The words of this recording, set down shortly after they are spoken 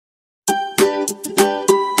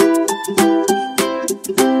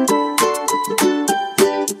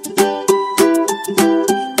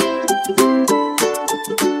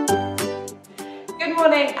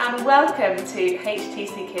welcome to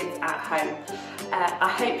HTC Kids at Home. I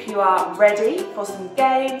hope you are ready for some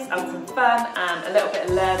games and some fun and a little bit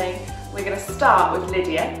of learning. We're going to start with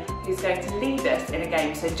Lydia, who's going to lead us in a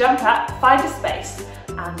game. So jump up, find a space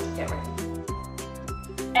and get ready.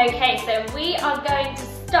 Okay, so we are going to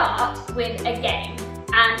start with a game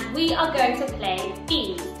and we are going to play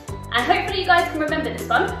beans. And hopefully you guys can remember this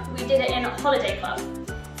one. We did it in a holiday club.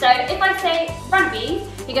 So if I say run beans,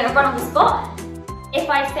 you're going to run on the spot. If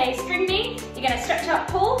I say string beans, you're going to stretch out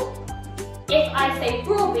tall. If I say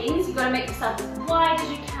broad beans, you've got to make yourself as wide as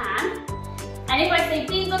you can. And if I say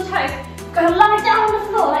beans on toast, you've got to lie down on the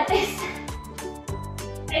floor like this.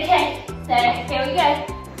 Okay, so here we go.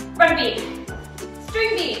 Run bean,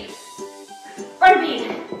 string bean, run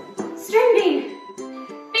bean, string bean,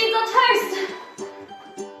 beans on toast.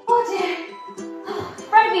 Oh dear.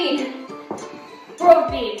 Run bean,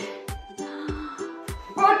 broad bean,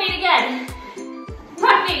 broad bean again.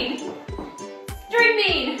 Run bean, string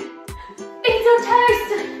bean, beans on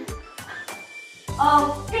toast.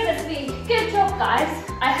 Oh goodness me, good job guys.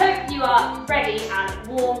 I hope you are ready and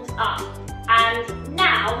warmed up. And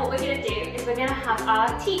now what we're going to do is we're going to have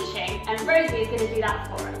our teaching and Rosie is going to do that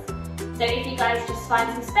for us. So if you guys just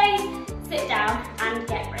find some space, sit down and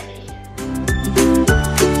get ready.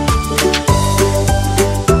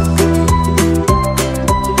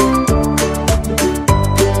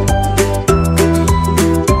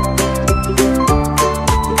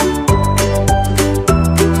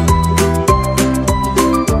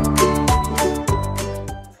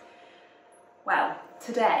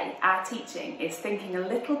 Today, our teaching is thinking a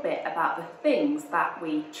little bit about the things that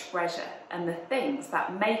we treasure and the things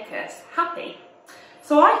that make us happy.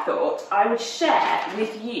 So I thought I would share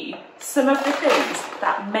with you some of the things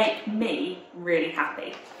that make me really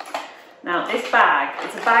happy. Now this bag,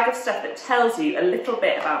 it's a bag of stuff that tells you a little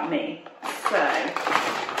bit about me. So,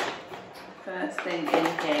 first thing in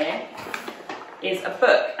here is a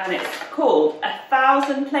book and it's called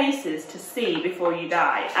 1,000 Places to See Before You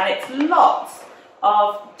Die, and it's lots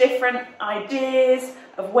of different ideas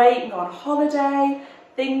of where you can go on holiday,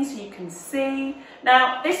 things you can see.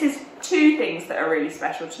 Now, this is two things that are really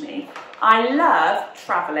special to me. I love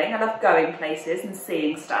travelling, I love going places and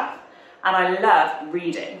seeing stuff, and I love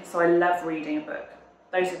reading, so I love reading a book.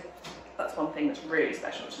 That's one thing that's really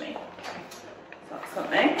special to me. So that's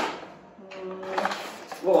something.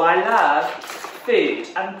 Well, I love food,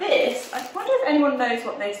 and this, I wonder if anyone knows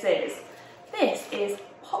what this is. This is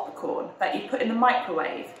popcorn that you put in the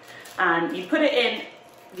microwave, and you put it in,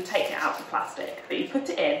 you take it out of the plastic, but you put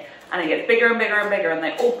it in and it gets bigger and bigger and bigger and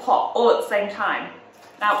they all pop all at the same time.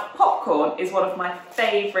 Now popcorn is one of my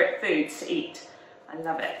favourite foods to eat. I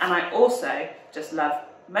love it, and I also just love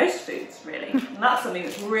most foods really, and that's something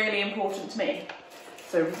that's really important to me.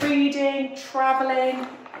 So reading, travelling,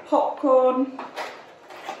 popcorn.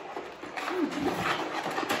 I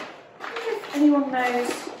wonder if anyone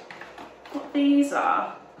knows what these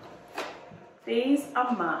are. These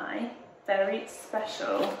are my very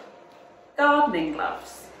special gardening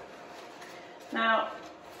gloves. Now,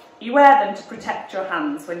 you wear them to protect your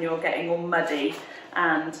hands when you're getting all muddy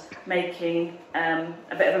and making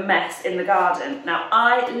a bit of a mess in the garden. Now,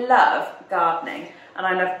 I love gardening and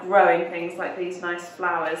I love growing things like these nice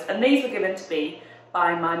flowers, and these were given to me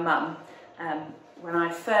by my mum when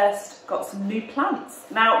I first got some new plants.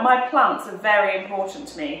 Now, my plants are very important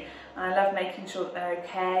to me. I love making sure that they're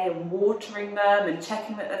okay and watering them and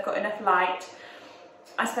checking that they've got enough light.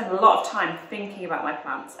 I spend a lot of time thinking about my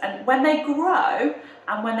plants, and when they grow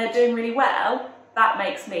and when they're doing really well, that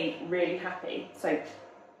makes me really happy. So,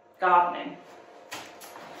 gardening.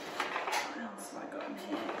 What else have I got in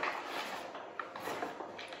here?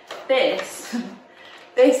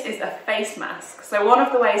 This is a face mask. So one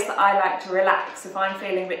of the ways that I like to relax if I'm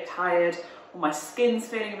feeling a bit tired or my skin's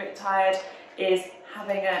feeling a bit tired is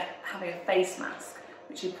having a face mask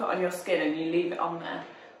which you put on your skin and you leave it on there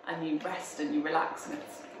and you rest and you relax, and it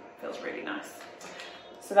feels really nice.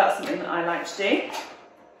 So that's something that I like to do,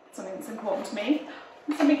 something that's important to me.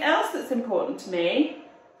 And something else that's important to me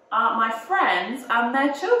are my friends and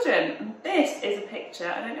their children. And this is a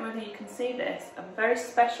picture, I don't know whether you can see this, of a very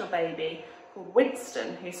special baby called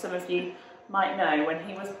Winston, who some of you might know. When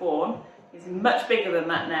he was born, he's much bigger than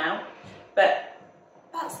that now, but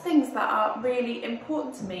that's things that are really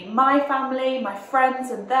important to me. My family, my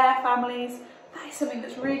friends and their families, that is something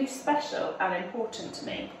that's really special and important to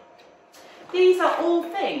me. These are all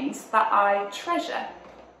things that I treasure.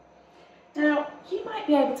 Now, you might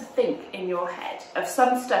be able to think in your head of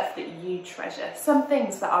some stuff that you treasure, some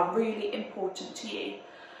things that are really important to you.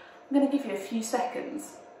 I'm going to give you a few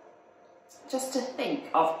seconds just to think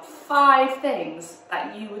of 5 things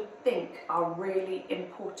that you would think are really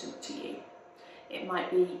important to you. It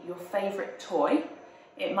might be your favourite toy,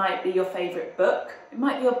 it might be your favourite book, it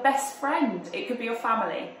might be your best friend, it could be your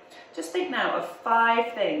family. Just think now of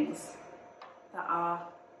 5 things that are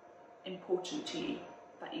important to you,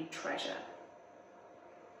 that you treasure.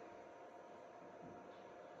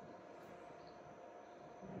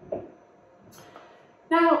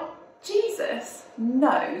 Now, Jesus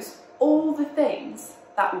knows all the things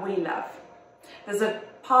that we love. There's a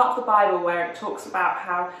part of the Bible where it talks about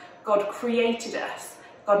how God created us,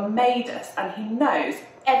 God made us, and he knows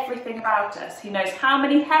everything about us. He knows how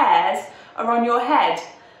many hairs are on your head.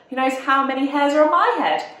 He knows how many hairs are on my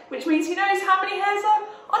head, which means he knows how many hairs are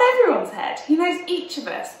on everyone's head. He knows each of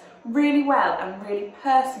us really well and really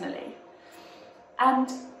personally.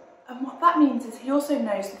 And what that means is he also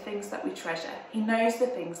knows the things that we treasure. He knows the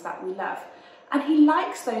things that we love. And he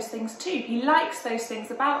likes those things too. He likes those things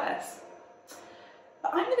about us.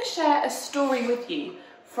 But I'm going to share a story with you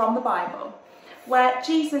from the Bible where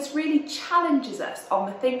Jesus really challenges us on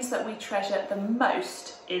the things that we treasure the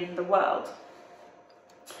most in the world.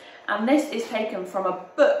 And this is taken from a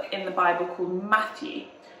book in the Bible called Matthew,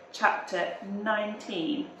 chapter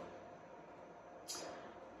 19.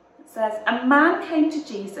 It says, "A man came to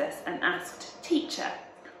Jesus and asked, 'Teacher,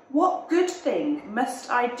 what good thing must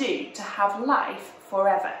I do to have life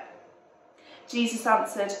forever?' Jesus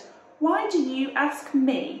answered, 'Why do you ask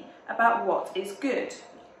me about what is good?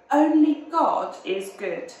 Only God is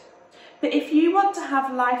good. But if you want to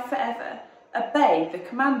have life forever, obey the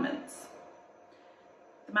commandments.'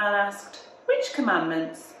 The man asked, 'Which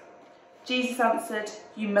commandments?' Jesus answered,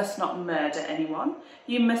 'You must not murder anyone.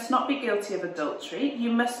 You must not be guilty of adultery.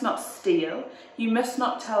 You must not steal. You must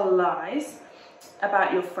not tell lies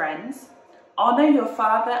about your friends. Honour your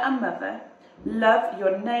father and mother. Love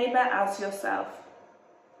your neighbour as yourself.'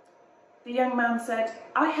 The young man said,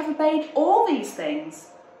 'I have obeyed all these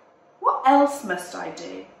things. What else must I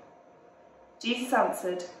do?' Jesus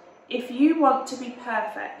answered, 'If you want to be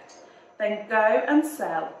perfect, then go and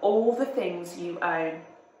sell all the things you own.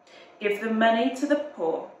 Give the money to the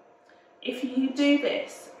poor. If you do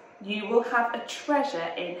this, you will have a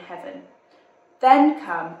treasure in heaven. Then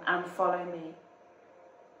come and follow me.'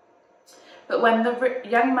 But when the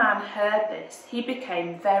young man heard this, he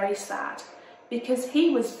became very sad, because he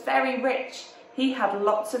was very rich. He had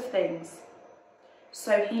lots of things.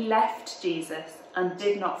 So he left Jesus and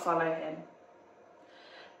did not follow him.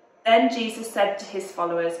 Then Jesus said to his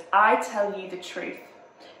followers, 'I tell you the truth.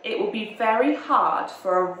 It will be very hard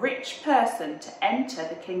for a rich person to enter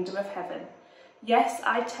the kingdom of heaven. Yes,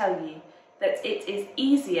 I tell you that it is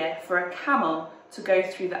easier for a camel to go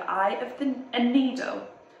through the eye of a needle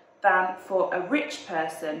than for a rich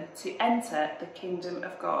person to enter the kingdom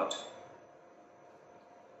of God.'"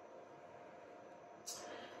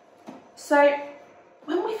 So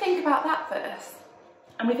when we think about that verse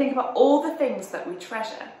and we think about all the things that we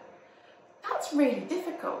treasure, that's really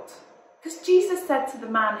difficult. Because Jesus said to the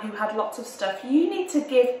man who had lots of stuff, you need to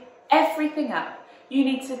give everything up. You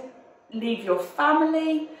need to leave your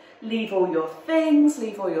family, leave all your things,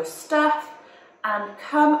 leave all your stuff, and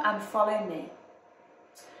come and follow me.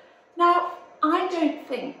 Now, I don't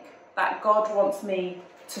think that God wants me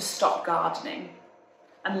to stop gardening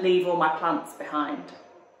and leave all my plants behind.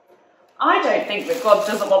 I don't think that God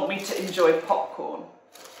doesn't want me to enjoy popcorn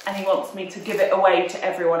and he wants me to give it away to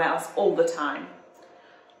everyone else all the time.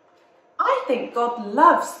 I think God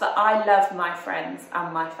loves that I love my friends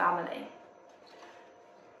and my family.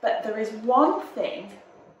 But there is one thing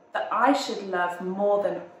that I should love more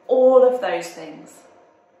than all of those things,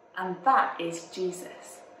 and that is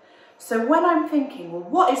Jesus. So when I'm thinking, well,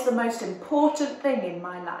 what is the most important thing in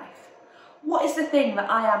my life? What is the thing that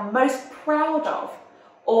I am most proud of,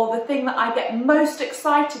 or the thing that I get most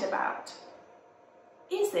excited about?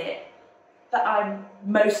 Is it that I'm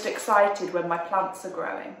most excited when my plants are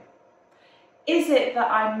growing? Is it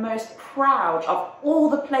that I'm most proud of all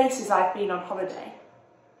the places I've been on holiday?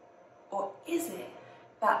 Or is it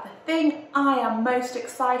that the thing I am most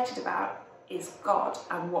excited about is God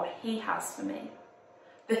and what he has for me?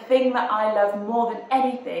 The thing that I love more than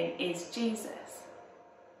anything is Jesus.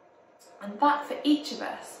 And that for each of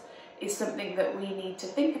us is something that we need to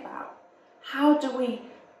think about. How do we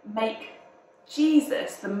make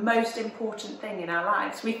Jesus the most important thing in our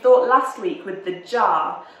lives? We thought last week with the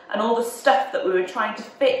jar and all the stuff that we were trying to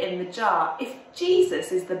fit in the jar, if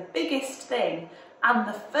Jesus is the biggest thing and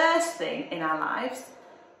the first thing in our lives,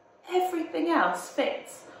 everything else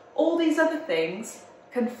fits. All these other things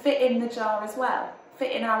can fit in the jar as well,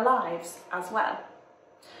 fit in our lives as well.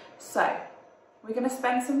 So we're going to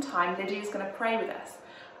spend some time, Lydia's going to pray with us,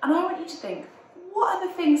 and I want you to think, what are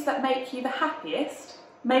the things that make you the happiest?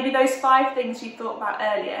 Maybe those 5 things you thought about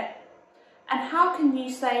earlier. And how can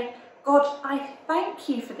you say, God, I thank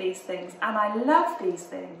you for these things and I love these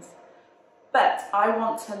things, but I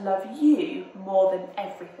want to love you more than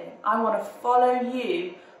everything. I want to follow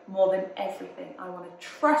you more than everything. I want to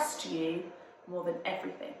trust you more than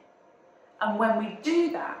everything. And when we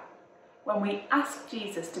do that, when we ask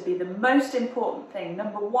Jesus to be the most important thing,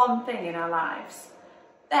 number 1 thing in our lives,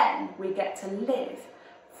 then we get to live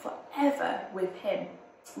forever with him.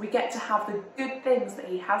 We get to have the good things that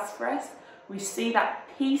he has for us. We see that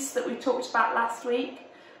peace that we talked about last week.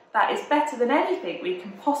 That is better than anything we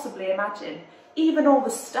can possibly imagine, even all the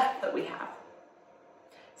stuff that we have.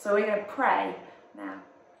 So we're going to pray now.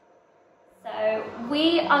 So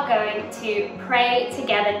we are going to pray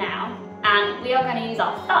together now, and we are going to use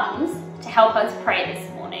our thumbs to help us pray this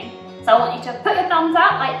morning. So I want you to put your thumbs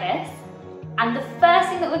out like this, and the first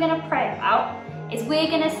thing that we're going to pray about is we're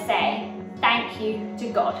going to say thank you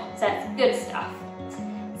to God. So it's good stuff.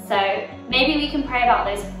 So maybe we can pray about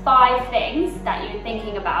those 5 things that you're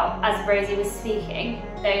thinking about as Rosie was speaking,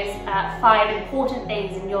 those 5 important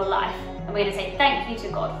things in your life, and we're going to say thank you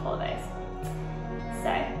to God for those.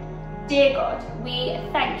 So, dear God, we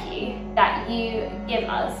thank you that you give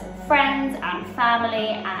us friends and family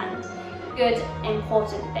and good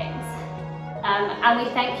important things, and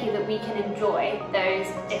we thank you that we can enjoy those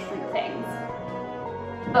different things.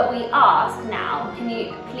 But we ask now, can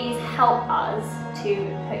you please help us to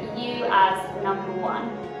put you as number 1?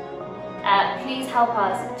 Please help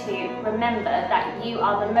us to remember that you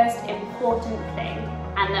are the most important thing,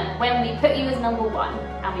 and that when we put you as number 1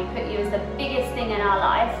 and we put you as the biggest thing in our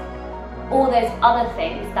life, all those other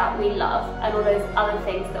things that we love and all those other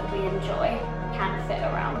things that we enjoy can fit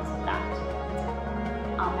around that.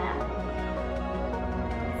 Amen.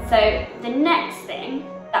 So the next thing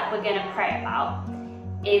that we're going to pray about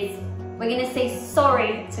is we're going to say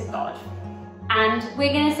sorry to God. And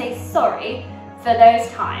we're going to say sorry for those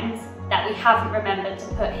times that we haven't remembered to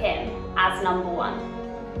put him as number 1.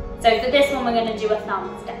 So for this one, we're going to do a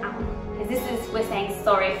thumbs down, because we're saying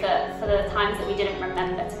sorry for the times that we didn't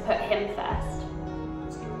remember to put him first.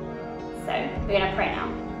 So we're going to pray now.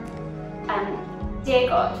 Dear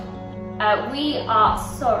God, we are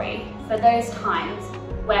sorry for those times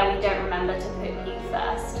where we don't remember to put you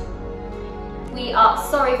first. We are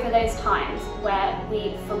sorry for those times where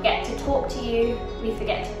we forget to talk to you, we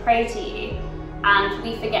forget to pray to you, and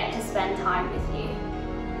we forget to spend time with you.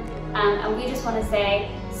 And we just want to say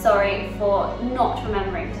sorry for not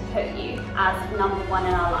remembering to put you as number 1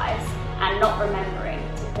 in our lives, and not remembering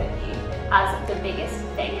to put you as the biggest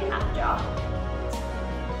thing in that jar.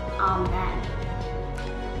 Amen.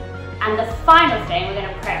 And the final thing we're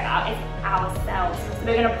going to pray about is ourselves. So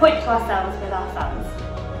we're going to point to ourselves with our thumbs.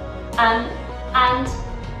 And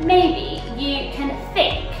maybe you can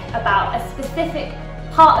think about a specific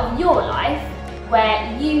part of your life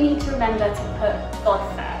where you need to remember to put God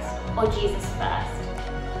first, or Jesus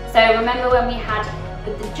first. So remember when we had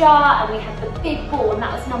the jar and we had the big ball, and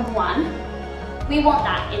that was number 1? We want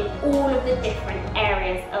that in all of the different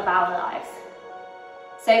areas of our lives.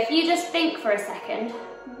 So if you just think for a second,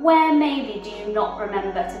 where maybe do you not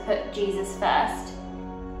remember to put Jesus first?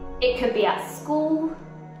 It could be at school,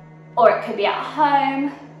 or it could be at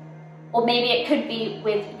home, or maybe it could be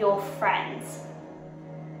with your friends.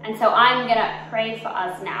 And so I'm going to pray for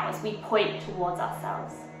us now as we point towards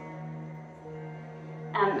ourselves.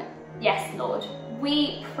 Yes, Lord,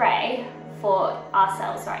 we pray for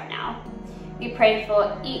ourselves right now. We pray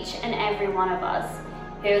for each and every one of us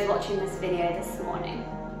who is watching this video this morning.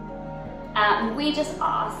 We just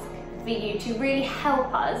ask for you to really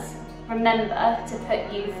help us remember to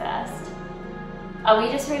put you first.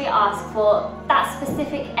 We just really ask for that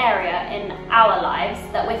specific area in our lives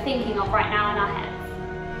that we're thinking of right now in our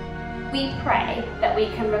heads. We pray that we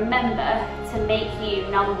can remember to make you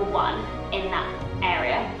number 1 in that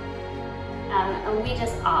area. And we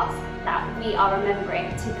just ask that we are remembering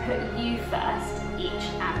to put you first each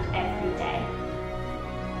and every day.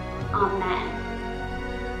 Amen.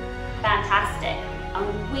 Fantastic.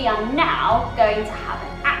 And we are now going to have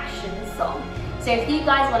an action song. So if you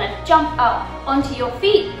guys want to jump up onto your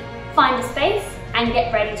feet, find a space, and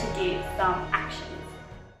get ready to do some actions.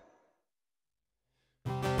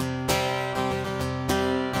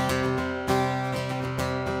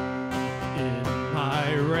 In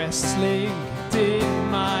my wrestling, in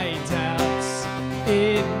my doubts,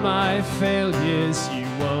 in my failures, you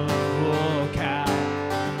won't walk out.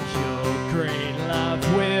 Your great love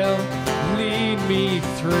will lead me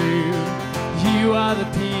through. You are the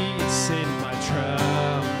peace in my trouble.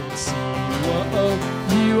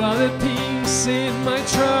 are the peace in my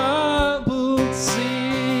troubled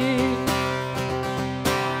sea.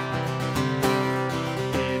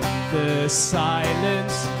 In the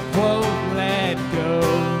silence, won't let go.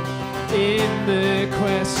 In the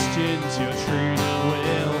questions, your truth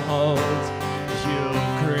will hold. Your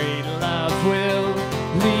great love will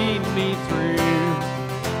lead me through.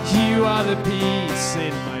 You are the peace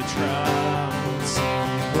in my troubled sea.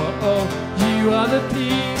 Whoa, you are the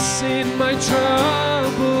peace in my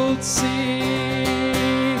troubled sea.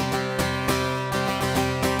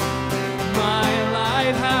 My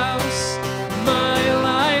lighthouse,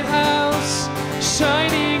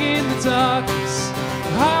 shining in the darkness,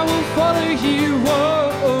 I will follow you.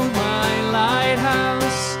 Oh, my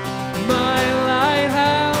lighthouse,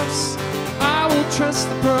 I will trust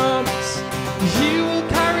the promise. You will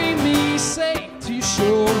carry me safe to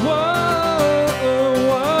shore. Whoa,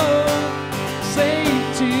 whoa,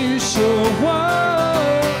 safe to shore.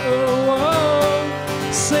 Whoa,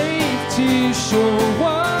 whoa, safe to shore.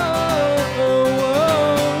 Whoa,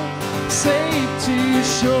 whoa, safe to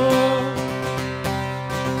shore.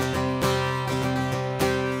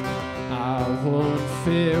 I won't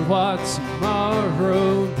fear what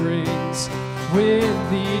tomorrow brings.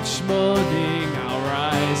 With each morning I'll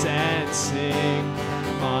rise and sing.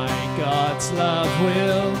 My God's love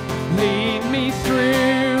will lead me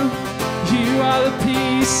through. You are the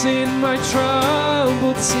peace in my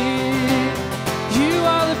troubled sea. You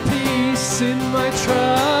are the peace in my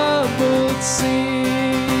troubled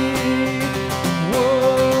sea.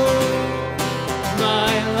 Whoa,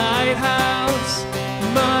 my lighthouse,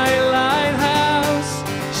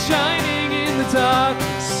 shining in the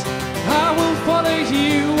darkness, I will follow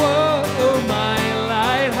you. Oh, my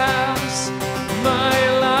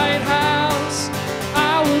lighthouse,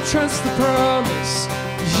 I will trust the promise.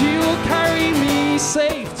 You will carry me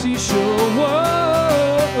safe to shore.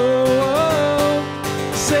 Whoa, whoa,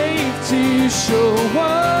 safe to shore.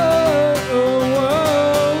 Whoa,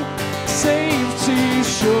 whoa, safe to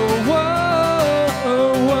shore.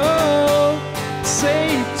 Whoa, whoa,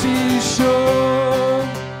 safe to shore.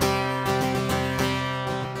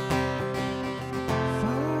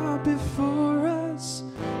 Far before us,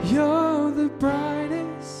 you're the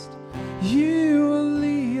brightest. You will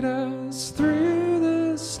lead us through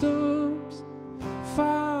the storms.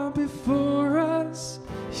 Far before us,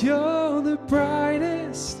 you're the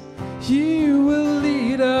brightest. You will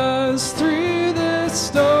lead us through the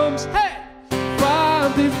storms. Hey! Far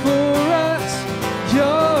before us,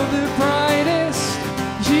 you're the brightest.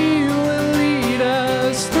 You will lead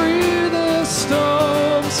us through the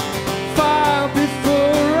storms. Far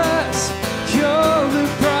before us, you're the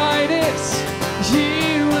brightest.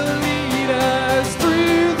 You will lead us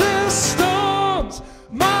through the storms.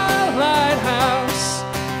 My lighthouse,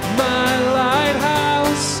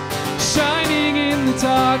 shining in the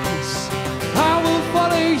darkness, I will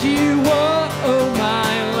follow you. Oh,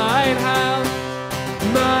 my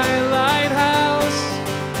lighthouse,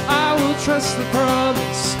 I will trust the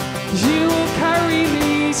promise. You will carry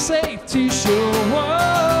me safe to shore.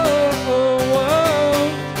 Whoa, whoa,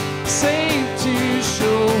 safe to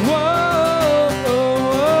shore. Whoa,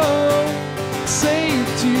 whoa, safe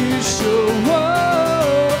to shore.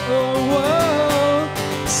 Whoa, whoa,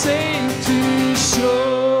 safe to shore.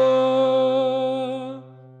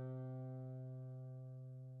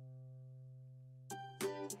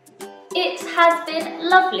 It has been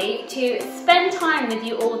lovely to spend time with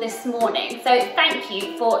you all this morning, so thank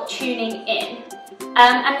you for tuning in.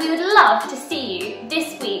 And we would love to see you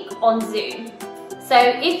this week on Zoom. So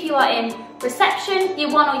if you are in reception, year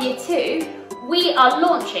 1 or year 2, we are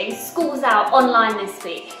launching Schools Out online this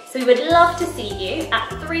week. So we would love to see you at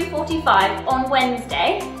 3:45 on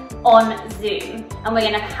Wednesday on Zoom. And we're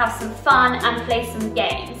going to have some fun and play some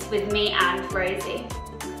games with me and Rosie.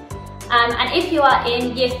 And if you are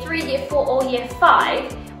in year 3, year 4 or year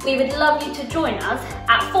 5, we would love you to join us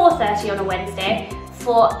at 4:30 on a Wednesday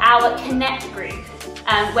for our Connect group,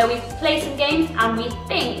 where we play some games and we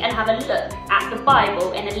think and have a look at the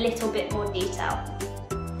Bible in a little bit more detail.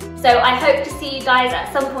 So I hope to see you guys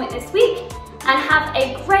at some point this week and have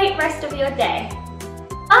a great rest of your day.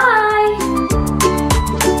 Bye!